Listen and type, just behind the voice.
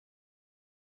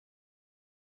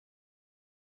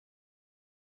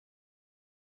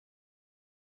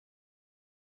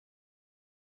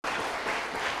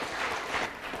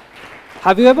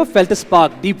Have you ever felt a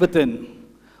spark deep within,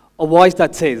 a voice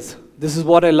that says, "This is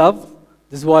what I love,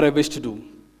 this is what I wish to do"?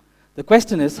 The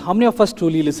question is, how many of us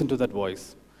truly listen to that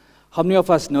voice? How many of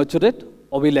us nurture it,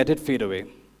 or we let it fade away?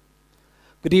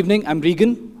 Good evening, I'm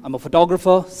Regan. I'm a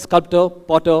photographer, sculptor,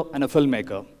 potter, and a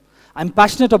filmmaker. I'm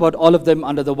passionate about all of them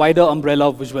under the wider umbrella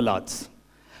of visual arts.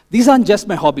 These aren't just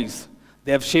my hobbies.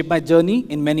 They have shaped my journey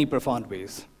in many profound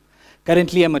ways.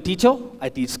 Currently, I'm a teacher. I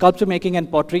teach sculpture making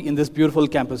and pottery in this beautiful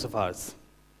campus of ours.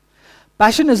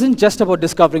 Passion isn't just about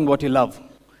discovering what you love.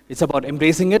 It's about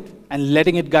embracing it and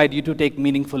letting it guide you to take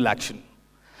meaningful action.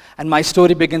 And my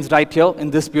story begins right here in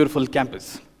this beautiful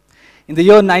campus. In the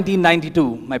year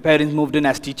 1992, my parents moved in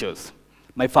as teachers.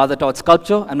 My father taught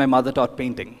sculpture and my mother taught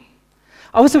painting.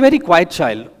 I was a very quiet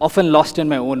child, often lost in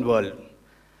my own world.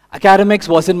 Academics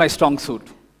wasn't my strong suit.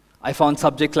 I found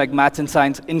subjects like maths and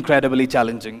science incredibly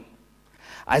challenging.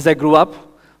 As I grew up,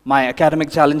 my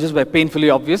academic challenges were painfully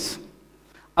obvious.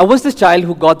 I was the child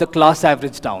who got the class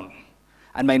average down,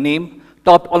 and my name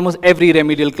topped almost every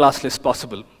remedial class list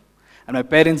possible. And my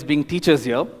parents, being teachers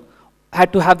here,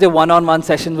 had to have their one-on-one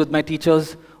sessions with my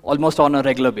teachers almost on a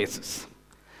regular basis.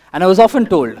 And I was often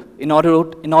told, in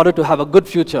order to have a good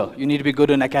future, you need to be good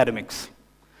in academics.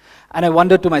 And I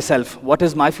wondered to myself, what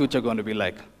is my future going to be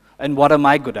like? And what am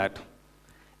I good at?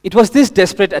 It was this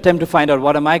desperate attempt to find out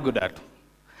what am I good at.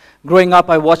 Growing up,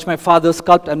 I watched my father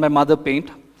sculpt and my mother paint.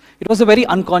 It was a very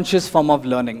unconscious form of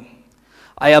learning.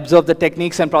 I observed the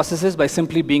techniques and processes by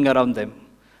simply being around them.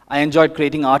 I enjoyed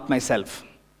creating art myself.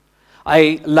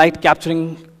 I liked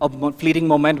capturing a fleeting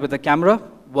moment with a camera,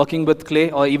 working with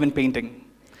clay, or even painting.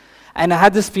 And I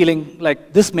had this feeling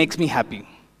like this makes me happy.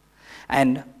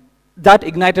 And that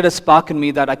ignited a spark in me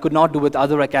that I could not do with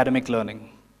other academic learning.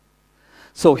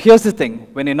 So here's the thing,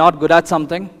 when you're not good at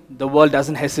something, the world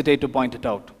doesn't hesitate to point it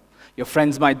out. Your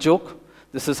friends might joke,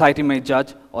 the society may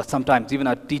judge, or sometimes even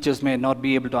our teachers may not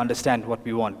be able to understand what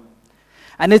we want.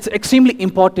 And it's extremely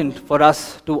important for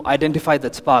us to identify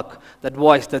that spark, that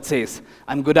voice that says,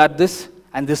 I'm good at this,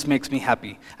 and this makes me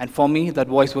happy. And for me, that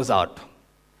voice was art.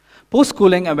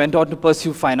 Post-schooling, I went on to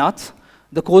pursue fine arts.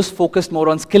 The course focused more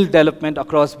on skill development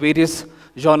across various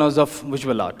genres of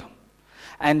visual art.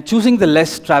 And choosing the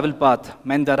less traveled path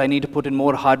meant that I need to put in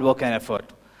more hard work and effort.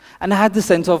 And I had this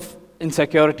sense of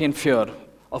insecurity and fear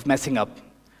of messing up.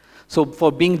 So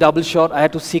for being double short, I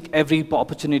had to seek every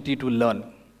opportunity to learn.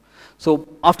 So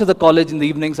after the college in the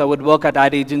evenings, I would work at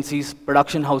ad agencies,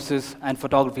 production houses, and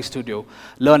photography studio,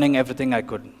 learning everything I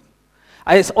could.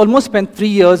 I almost spent 3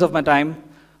 years of my time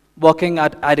working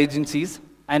at ad agencies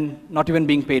and not even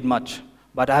being paid much.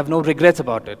 But I have no regrets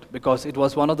about it because it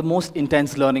was one of the most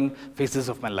intense learning phases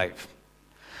of my life.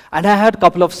 And I had a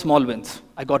couple of small wins.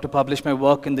 I got to publish my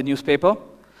work in the newspaper,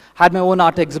 had my own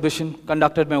art exhibition,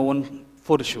 conducted my own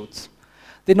photo shoots.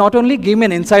 They not only gave me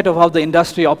an insight of how the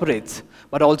industry operates,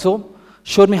 but also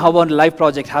showed me how a live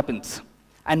project happens.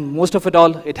 And most of it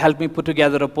all, it helped me put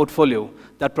together a portfolio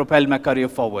that propelled my career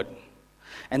forward.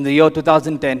 In the year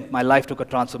 2010, my life took a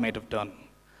transformative turn.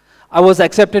 I was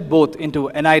accepted both into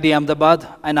NID Ahmedabad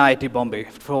and IIT Bombay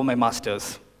for my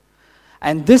master's.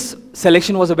 And this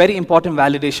selection was a very important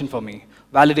validation for me,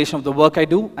 validation of the work I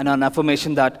do and an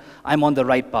affirmation that I'm on the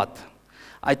right path.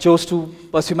 I chose to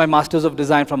pursue my Master's of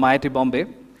Design from IIT Bombay,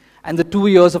 and the 2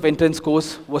 years of intense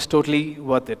course was totally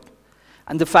worth it.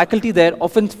 And the faculty there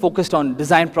often focused on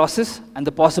design process and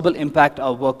the possible impact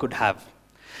our work could have.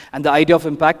 And the idea of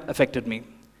impact affected me.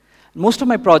 Most of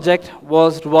my project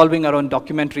was revolving around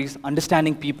documentaries,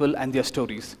 understanding people and their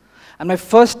stories. And my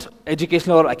first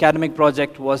educational or academic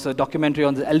project was a documentary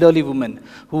on the elderly woman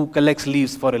who collects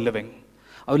leaves for a living.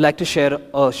 I would like to share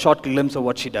a short glimpse of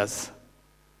what she does.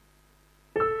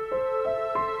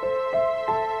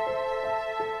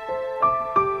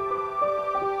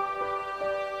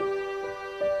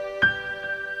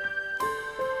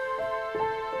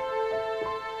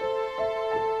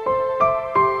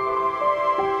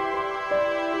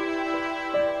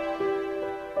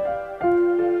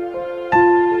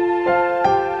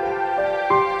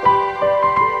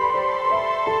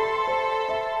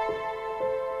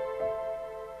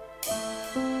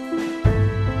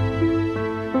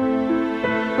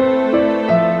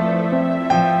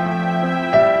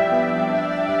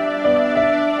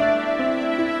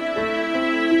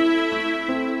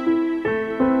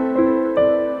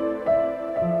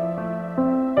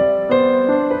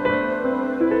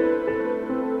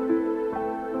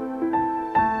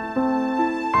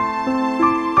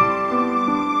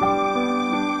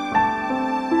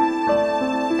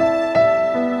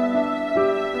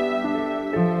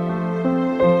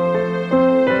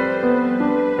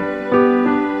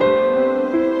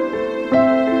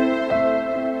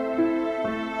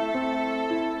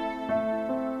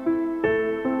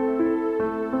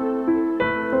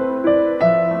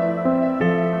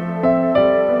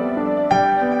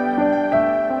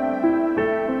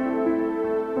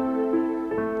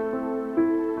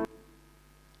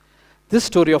 This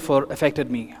story of her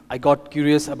affected me. I got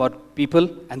curious about people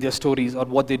and their stories or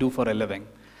what they do for a living.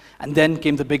 And then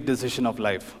came the big decision of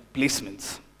life,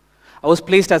 placements. I was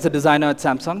placed as a designer at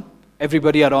Samsung.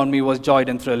 Everybody around me was joyed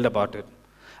and thrilled about it.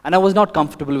 And I was not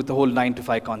comfortable with the whole 9 to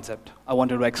 5 concept. I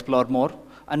wanted to explore more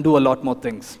and do a lot more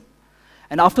things.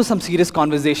 And after some serious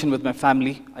conversation with my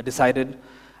family, I decided,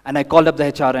 and I called up the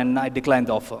HR and I declined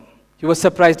the offer. He was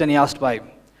surprised and he asked why.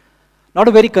 Not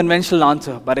a very conventional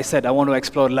answer, but I said, I want to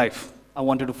explore life. I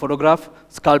wanted to photograph,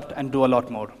 sculpt, and do a lot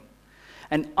more.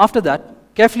 And after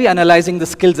that, carefully analyzing the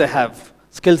skills I have,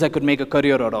 skills I could make a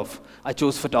career out of, I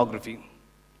chose photography.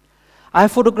 I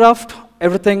have photographed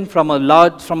everything from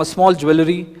a small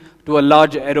jewelry to a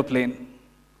large aeroplane,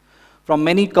 from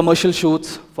many commercial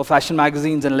shoots for fashion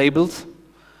magazines and labels,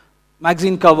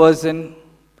 magazine covers and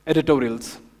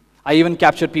editorials. I even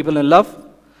captured people in love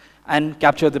and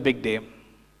captured the big day.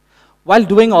 While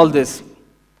doing all this,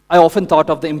 I often thought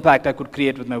of the impact I could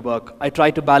create with my work. I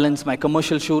tried to balance my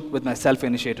commercial shoot with my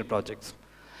self-initiated projects.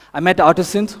 I met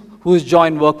artisans whose joy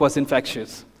in work was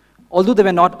infectious. Although they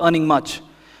were not earning much,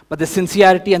 but the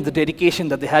sincerity and the dedication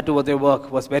that they had toward their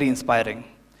work was very inspiring.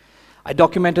 I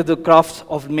documented the crafts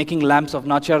of making lamps of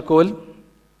nachar coal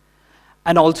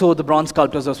and also the bronze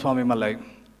sculptures of Swami Malai.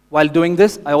 While doing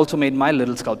this, I also made my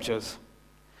little sculptures.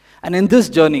 And in this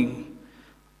journey,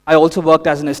 I also worked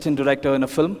as an assistant director in a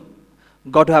film,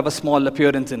 got to have a small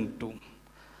appearance in it too.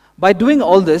 By doing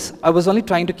all this, I was only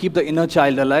trying to keep the inner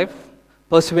child alive,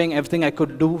 pursuing everything I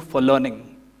could do for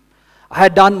learning. I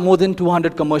had done more than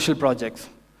 200 commercial projects,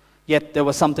 yet there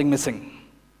was something missing.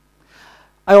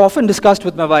 I often discussed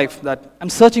with my wife that I'm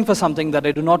searching for something that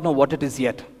I do not know what it is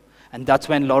yet, and that's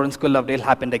when Lawrence School Lovedale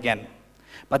happened again.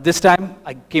 But this time,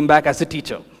 I came back as a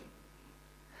teacher.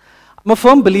 I'm a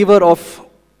firm believer of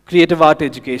creative art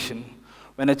education.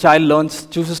 When a child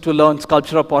chooses to learn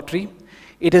sculpture or pottery,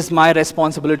 it is my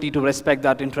responsibility to respect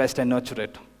that interest and nurture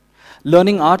it.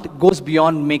 Learning art goes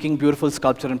beyond making beautiful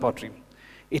sculpture and pottery.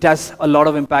 It has a lot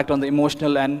of impact on the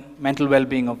emotional and mental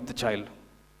well-being of the child.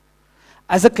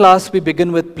 As a class, we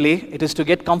begin with play. It is to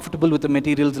get comfortable with the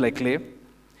materials like clay.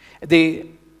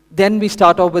 Then we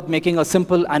start off with making a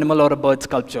simple animal or a bird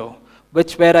sculpture,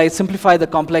 where I simplify the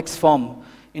complex form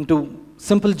into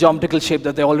simple geometrical shape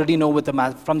that they already know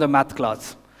from the math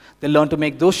class. They learn to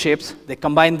make those shapes, they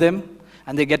combine them,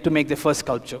 and they get to make their first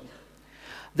sculpture.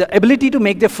 The ability to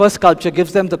make their first sculpture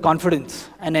gives them the confidence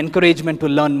and encouragement to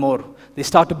learn more. They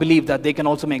start to believe that they can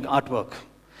also make artwork.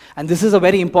 And this is a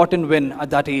very important win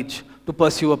at that age to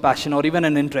pursue a passion or even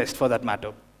an interest for that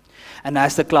matter. And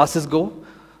as the classes go,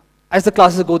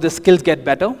 the skills get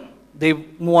better. They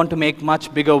move on to make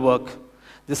much bigger work.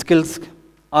 The skills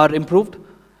are improved,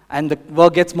 and the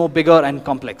work gets more bigger and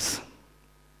complex.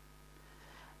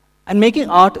 And making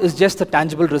art is just a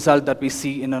tangible result that we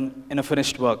see in a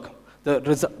finished work.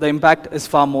 The impact is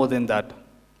far more than that.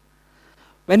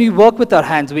 When we work with our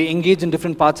hands, we engage in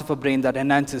different parts of our brain that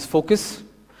enhances focus,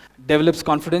 develops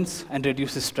confidence, and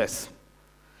reduces stress.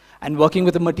 And working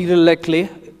with a material like clay,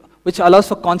 which allows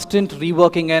for constant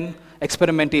reworking and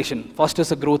experimentation,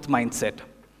 fosters a growth mindset.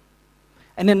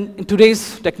 And in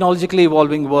today's technologically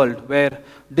evolving world, where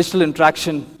digital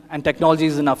interaction and technology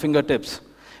is in our fingertips,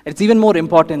 it's even more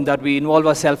important that we involve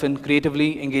ourselves in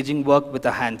creatively engaging work with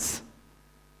our hands.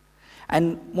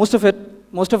 And most of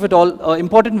it all,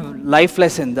 important life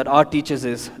lesson that art teaches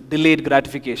is delayed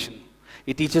gratification.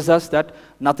 It teaches us that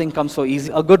nothing comes so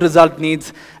easy. A good result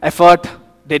needs effort,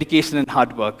 dedication, and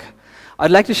hard work.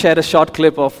 I'd like to share a short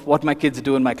clip of what my kids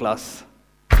do in my class.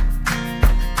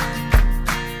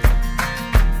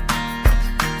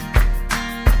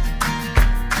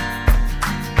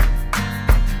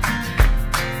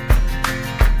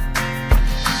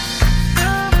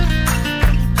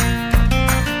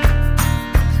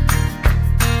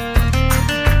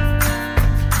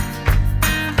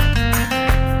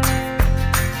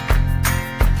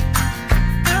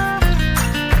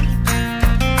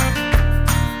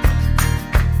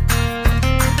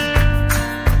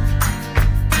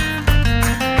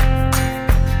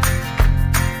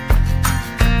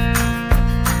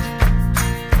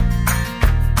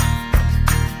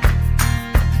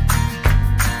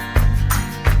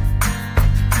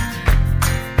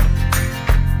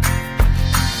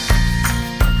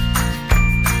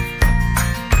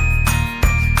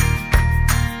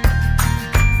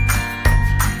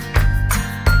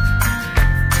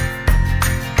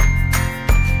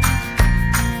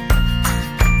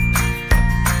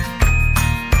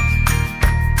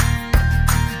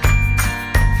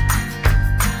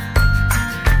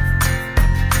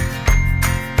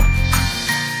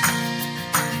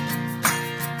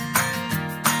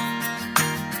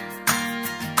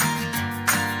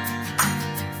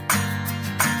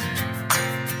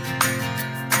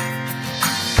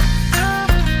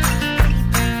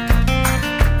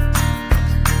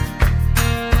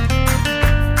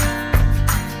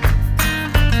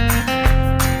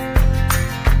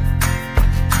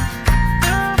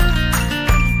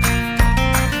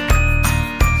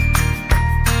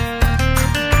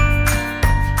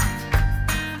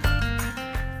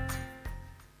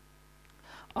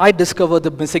 I discovered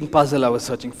the missing puzzle I was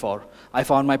searching for. I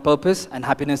found my purpose and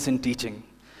happiness in teaching.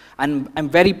 And I'm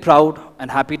very proud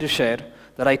and happy to share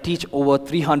that I teach over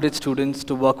 300 students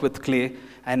to work with clay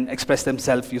and express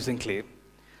themselves using clay.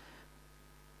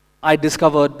 I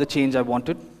discovered the change I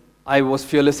wanted. I was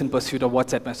fearless in pursuit of what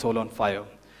set my soul on fire.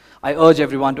 I urge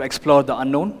everyone to explore the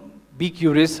unknown, be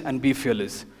curious, and be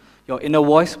fearless. Your inner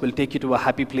voice will take you to a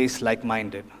happy place like mine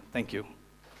did. Thank you.